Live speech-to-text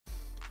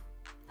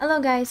Hello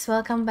guys,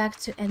 welcome back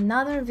to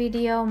another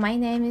video. My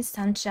name is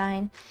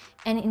Sunshine,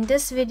 and in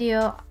this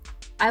video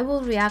I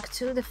will react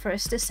to the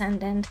first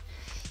Descendant.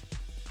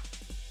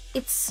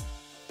 It's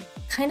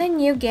kind of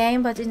new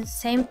game, but at the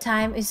same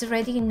time it's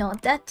already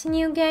not that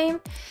new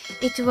game.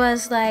 It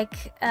was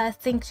like I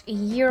think a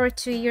year or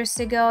 2 years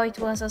ago. It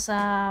was as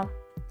a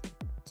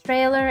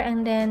trailer,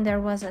 and then there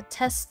was a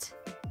test,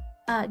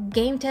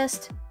 game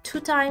test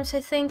 2 times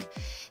I think,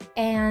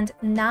 and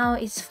now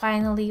it's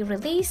finally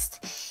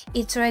released.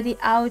 It's already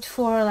out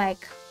for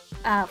like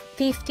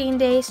 15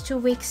 days, 2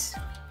 weeks,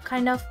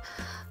 kind of,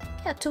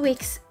 yeah, 2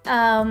 weeks.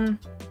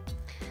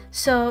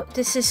 So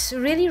this is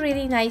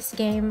really nice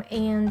game,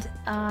 and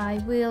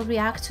I will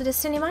react to the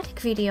cinematic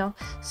video.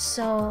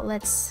 So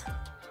let's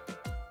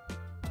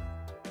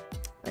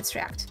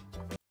react.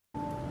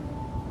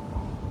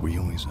 We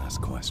always ask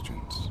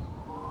questions.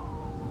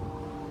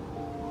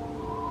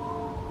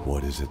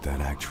 What is it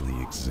that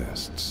actually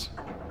exists?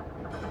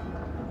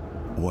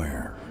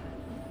 Where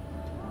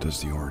does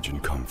the origin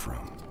come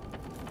from?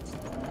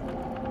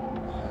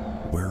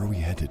 Where are we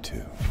headed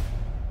to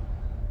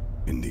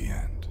in the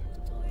end?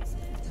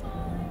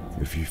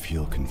 If you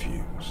feel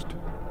confused,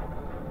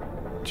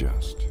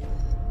 just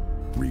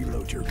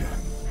reload your gun.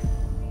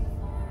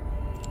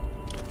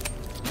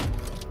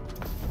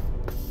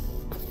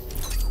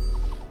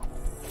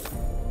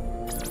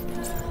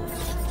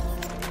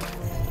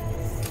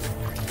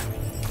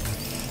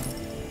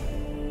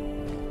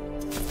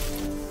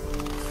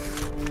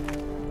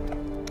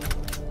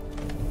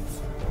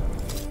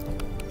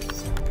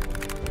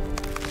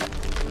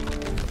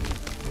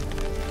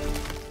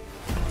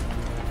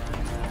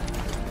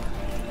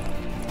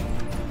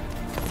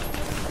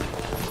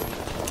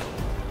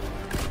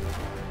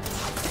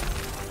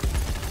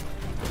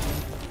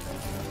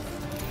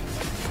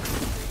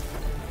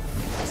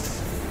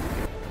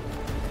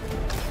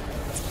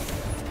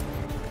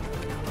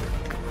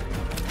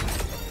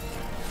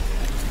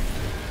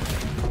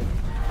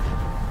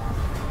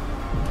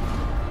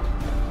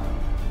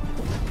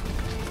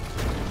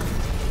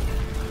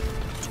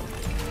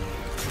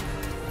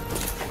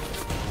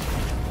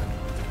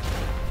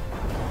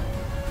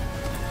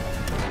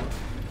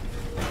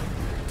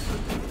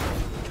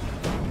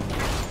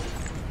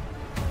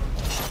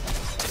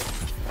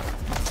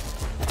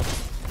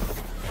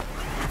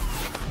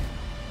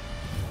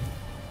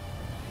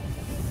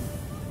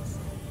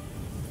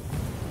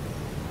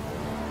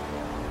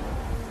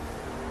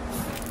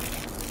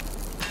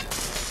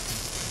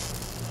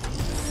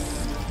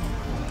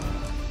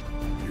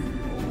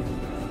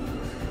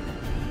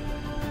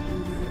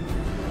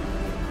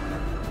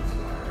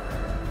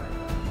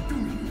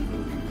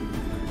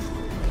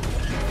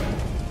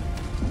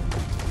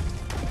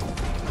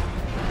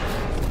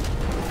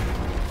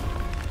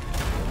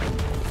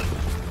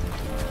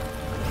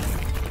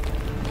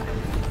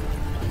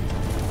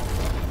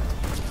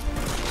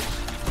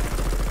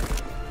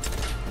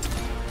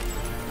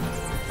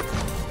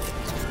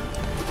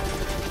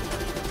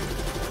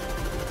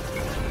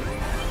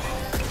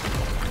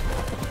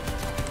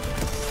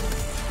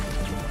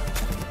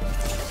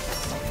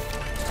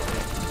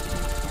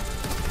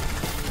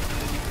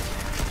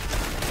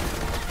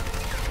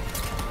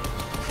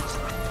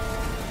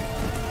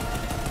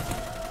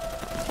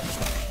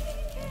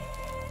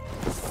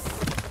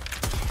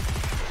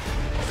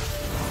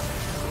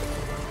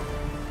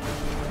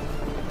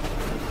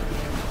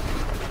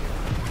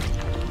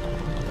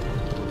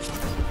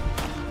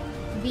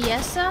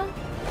 Viesa?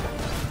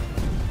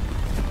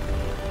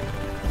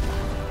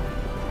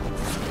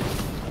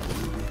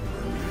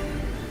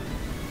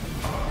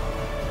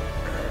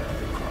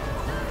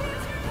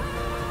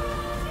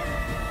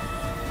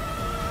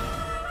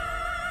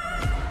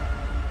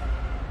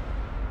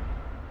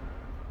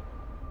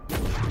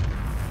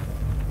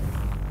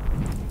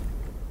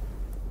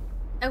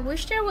 I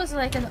wish there was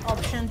like an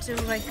option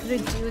to like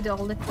redo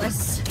all the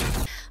quests.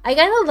 I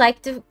kind of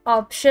like the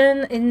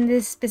option in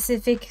this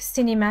specific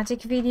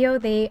cinematic video.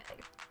 The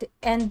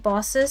end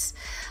bosses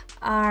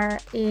are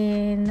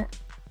in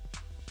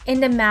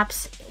the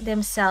maps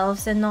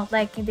themselves, and not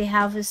like they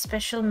have a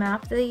special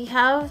map that they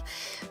have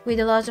with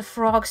a lot of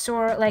rocks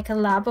or like a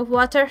lava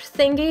water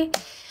thingy.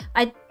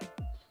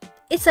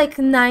 It's like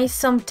nice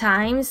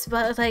sometimes,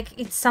 but like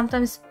it's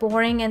sometimes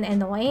boring and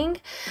annoying.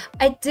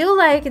 I do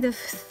like the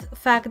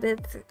fact that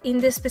in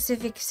this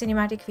specific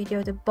cinematic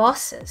video, the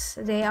bosses,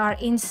 they are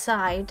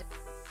inside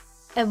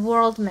a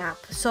world map.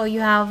 So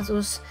you have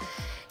those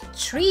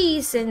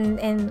trees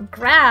and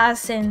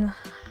grass and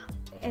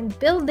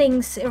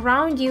buildings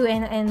around you,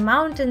 and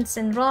mountains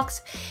and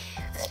rocks.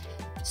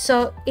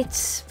 So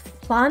it's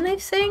fun, I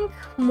think,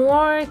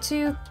 more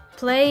to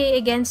play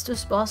against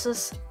those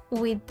bosses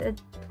with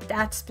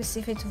that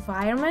specific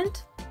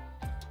environment.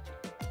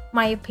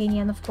 My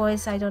opinion, of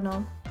course, I don't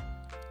know.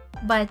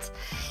 But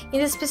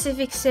in the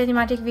specific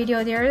cinematic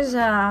video, there's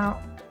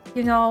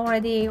you know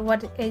already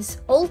what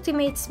is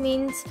ultimates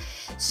means.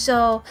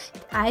 So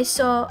I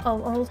saw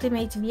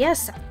ultimate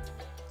Viesa,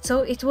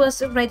 so it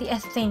was already a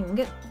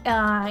thing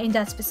in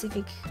that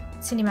specific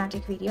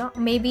cinematic video.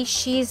 Maybe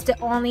she's the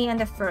only and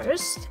the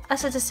first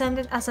as a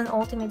Descendant, as an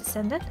ultimate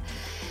Descendant.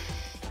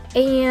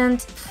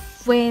 And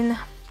when,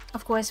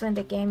 of course, when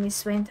the game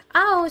is went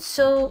out,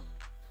 so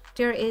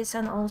there is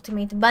an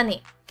ultimate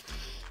bunny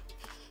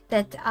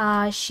that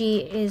she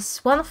is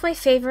one of my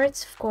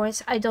favorites. Of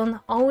course, I don't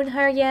own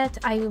her yet.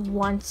 I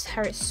want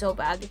her so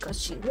bad because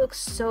she looks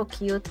so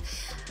cute.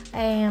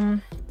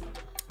 And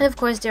of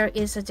course there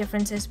is a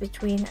differences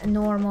between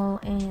normal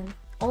and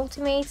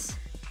ultimates.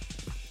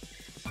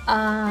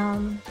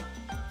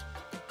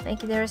 Like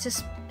there's a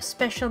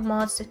special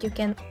mods that you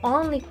can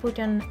only put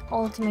on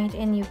ultimate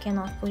and you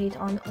cannot put it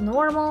on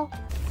normal.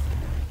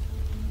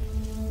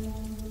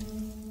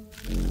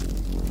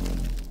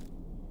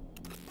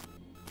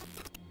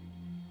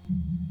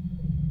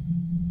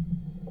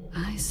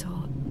 I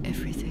saw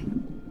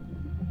everything.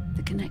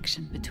 The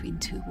connection between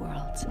two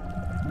worlds.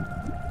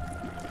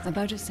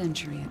 About a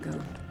century ago,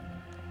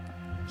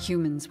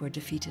 humans were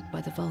defeated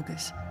by the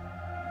Vulgus.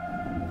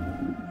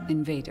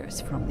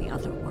 Invaders from the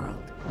other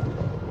world.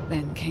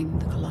 Then came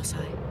the Colossi,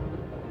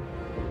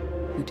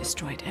 who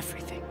destroyed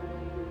everything.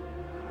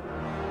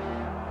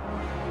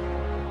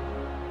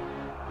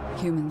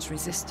 Humans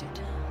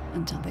resisted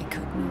until they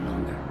could no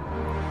longer.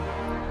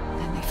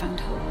 Then they found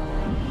hope.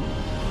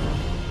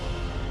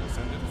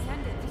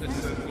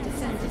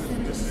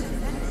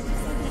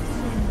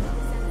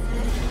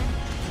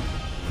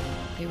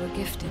 They were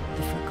gifted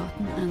the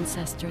forgotten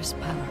ancestors'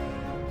 power.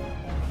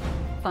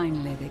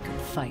 Finally, they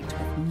could fight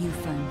with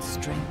newfound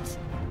strength.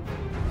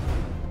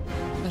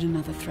 But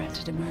another threat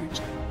had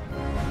emerged.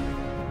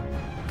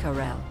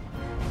 Karel,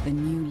 the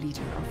new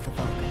leader of the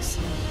Vulgus.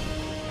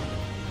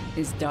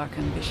 His dark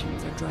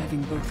ambitions are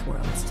driving both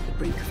worlds to the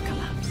brink of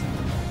collapse.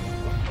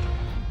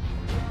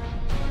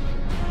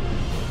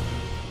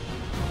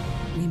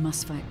 We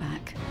must fight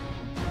back.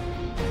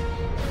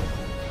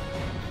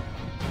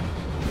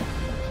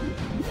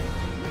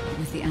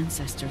 With the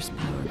ancestors'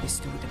 power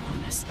bestowed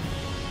upon us.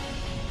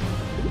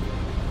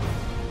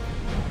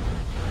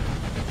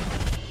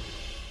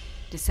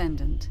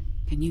 Descendant,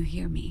 can you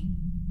hear me?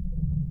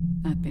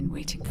 I've been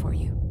waiting for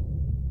you.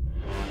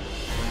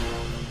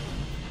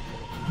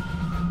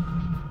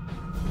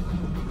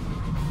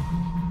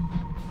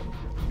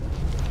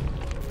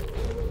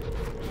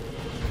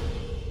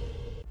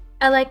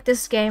 I like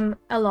this game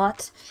a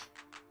lot.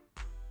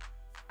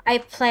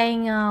 I'm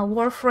playing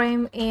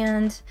Warframe,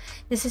 and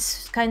this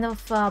is kind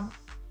of a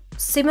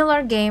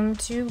similar game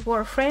to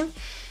Warframe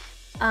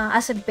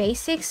as a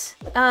basics.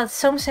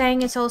 Some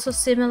saying it's also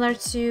similar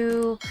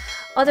to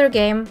other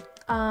game,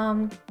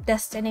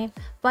 Destiny,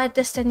 but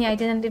Destiny I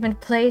didn't even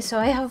play, so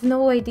I have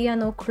no idea,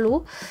 no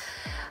clue.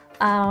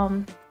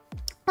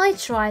 I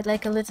tried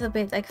like a little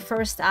bit, like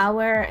first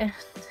hour, and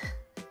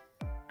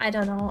I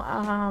don't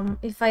know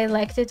if I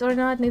liked it or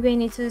not. Maybe I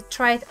need to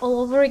try it all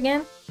over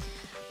again,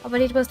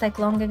 but it was like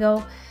long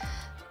ago.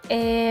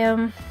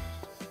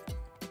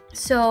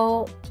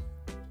 So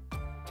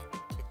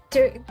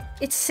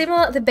it's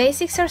similar, the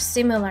basics are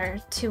similar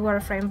to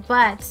Warframe,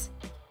 but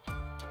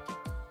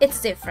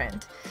it's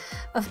different,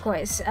 of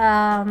course.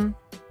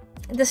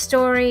 The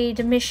story,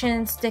 the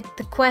missions, the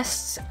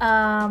quests,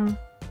 the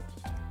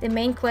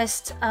main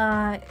quests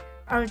are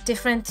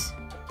different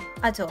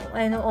at all.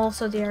 And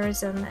also there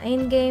is an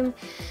end game,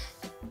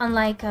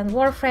 unlike on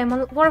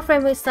Warframe.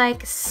 Warframe is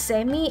like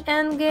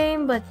semi-end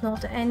game, but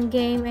not end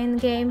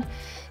game,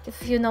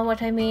 if you know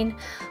what I mean.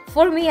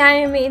 For me, I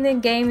am in a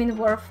game in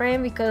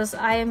Warframe because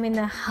I am in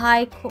a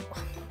hard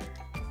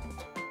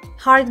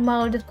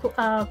mode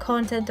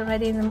content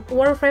already in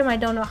Warframe. I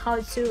don't know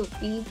how to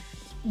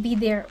be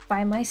there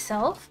by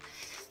myself,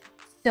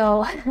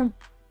 so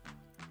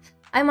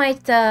I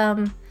might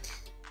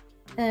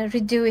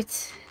redo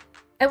it.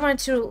 I want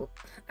to,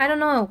 I don't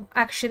know,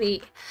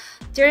 actually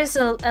there's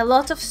a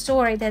lot of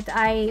story that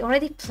I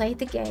already played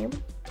the game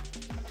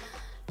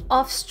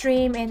off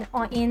stream and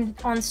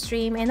on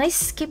stream, and I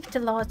skipped a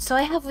lot, so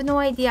I have no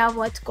idea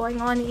what's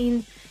going on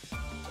in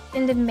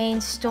the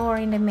main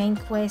story, in the main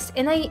quest,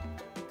 and I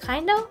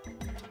kind of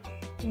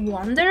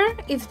wonder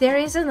if there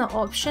is an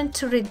option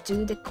to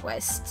redo the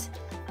quest,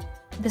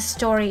 the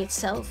story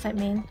itself. I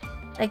mean,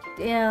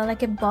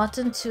 like a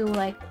button to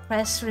like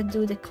press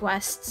redo the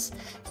quests,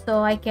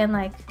 so I can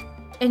like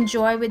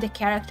enjoy with the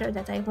character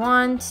that I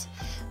want.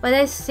 But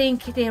I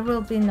think there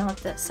will be not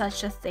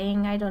such a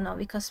thing. I don't know,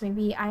 because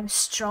maybe I'm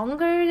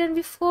stronger than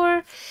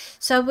before,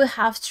 so I will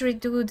have to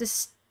redo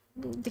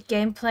the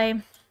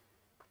gameplay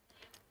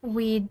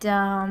with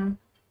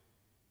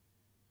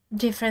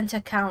different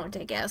account,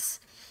 I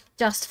guess,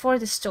 just for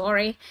the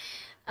story,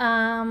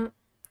 to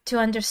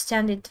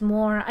understand it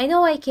more. I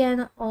know I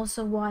can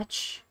also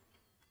watch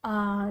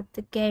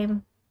the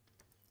game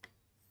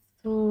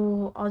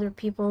through other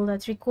people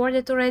that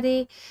recorded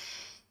already,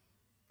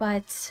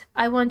 but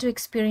I want to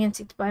experience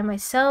it by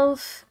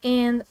myself,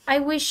 and I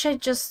wish I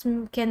just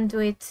can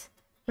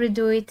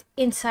redo it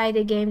inside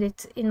the game,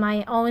 that in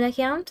my own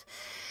account.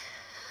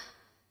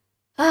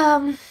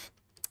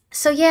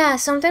 So yeah,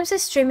 sometimes I'm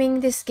streaming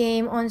this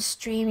game on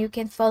stream. You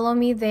can follow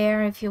me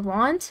there if you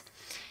want.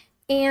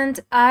 and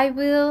I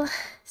will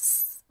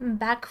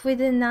back with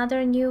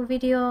another new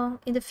video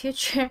in the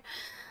future.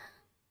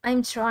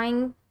 I'm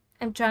trying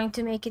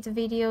to make it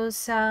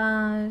videos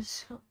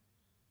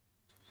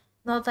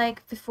not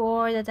like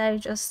before, that I've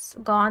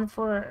just gone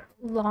for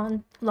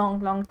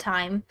long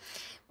time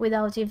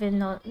without even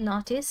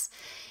notice.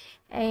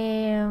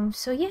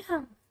 So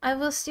yeah, I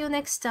will see you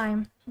next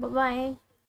time. Bye bye.